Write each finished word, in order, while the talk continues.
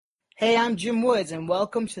Hey, I'm Jim Woods, and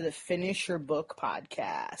welcome to the Finish Your Book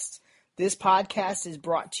podcast. This podcast is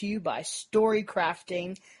brought to you by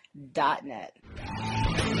StoryCrafting.net.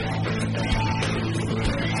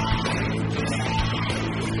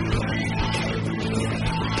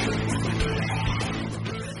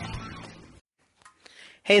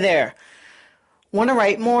 Hey there. Want to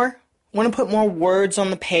write more? Want to put more words on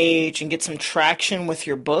the page and get some traction with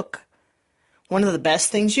your book? One of the best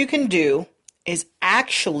things you can do is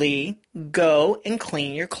actually go and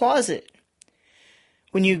clean your closet.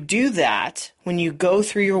 When you do that, when you go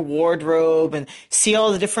through your wardrobe and see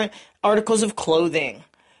all the different articles of clothing,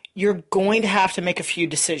 you're going to have to make a few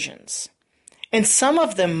decisions. And some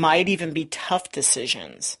of them might even be tough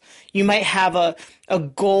decisions. You might have a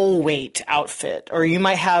goal weight outfit, or you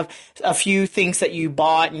might have a few things that you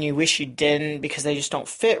bought and you wish you didn't because they just don't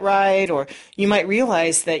fit right, or you might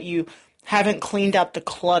realize that you haven't cleaned up the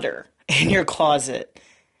clutter in your closet.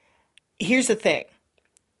 Here's the thing.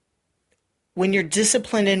 When you're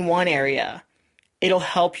disciplined in one area, it'll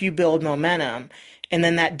help you build momentum, and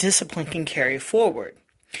then that discipline can carry forward.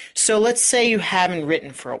 So let's say you haven't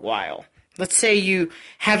written for a while. Let's say you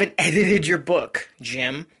haven't edited your book,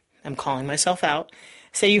 Jim. I'm calling myself out.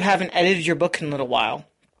 Say you haven't edited your book in a little while.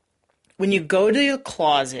 When you go to your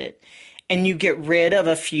closet and you get rid of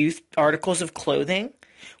a few articles of clothing,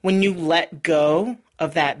 when you let go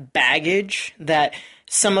of that baggage that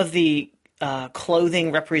some of the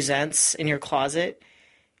clothing represents in your closet,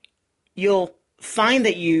 you'll find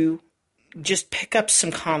that you just pick up some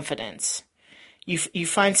confidence. You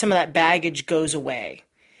find some of that baggage goes away.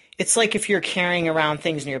 It's like if you're carrying around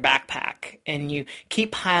things in your backpack and you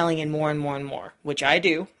keep piling in more and more and more, which I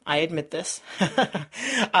do. I admit this.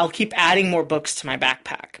 I'll keep adding more books to my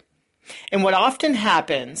backpack. And what often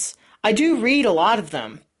happens, I do read a lot of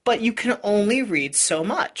them, but you can only read so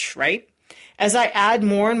much, right? As I add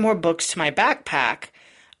more and more books to my backpack,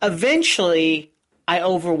 eventually I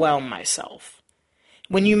overwhelm myself.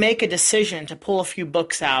 When you make a decision to pull a few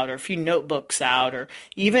books out or a few notebooks out, or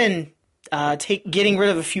even getting rid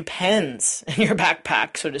of a few pens in your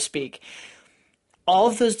backpack, so to speak, all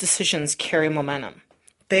of those decisions carry momentum.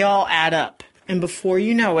 They all add up. And before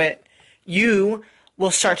you know it, you will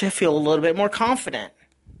start to feel a little bit more confident.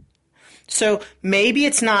 So maybe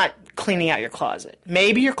it's not cleaning out your closet.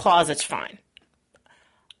 Maybe your closet's fine.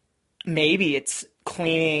 Maybe it's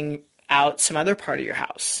cleaning out some other part of your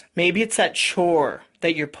house. Maybe it's that chore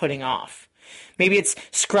that you're putting off. Maybe it's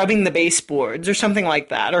scrubbing the baseboards or something like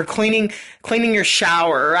that, or cleaning your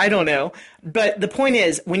shower, I don't know. But the point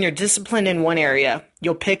is, when you're disciplined in one area,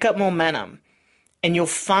 you'll pick up momentum, and you'll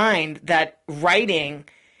find that writing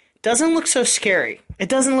doesn't look so scary. It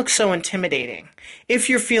doesn't look so intimidating if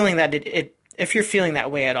you're feeling that if you're feeling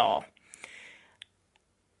that way at all.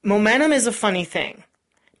 Momentum is a funny thing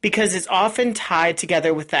because it's often tied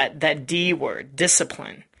together with that D word,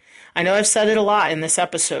 discipline. I know I've said it a lot in this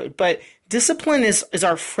episode, but discipline is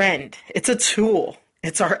our friend. It's a tool.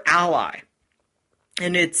 It's our ally.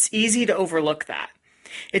 And it's easy to overlook that.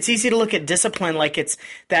 It's easy to look at discipline like it's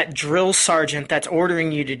that drill sergeant that's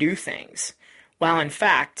ordering you to do things. While in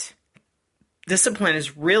fact, discipline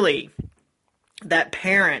is really that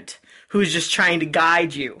parent who's just trying to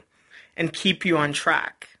guide you and keep you on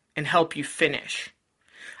track and help you finish.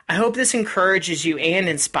 I hope this encourages you and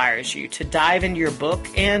inspires you to dive into your book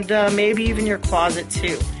and maybe even your closet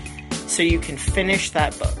too, so you can finish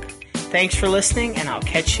that book. Thanks for listening, and I'll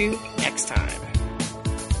catch you next time.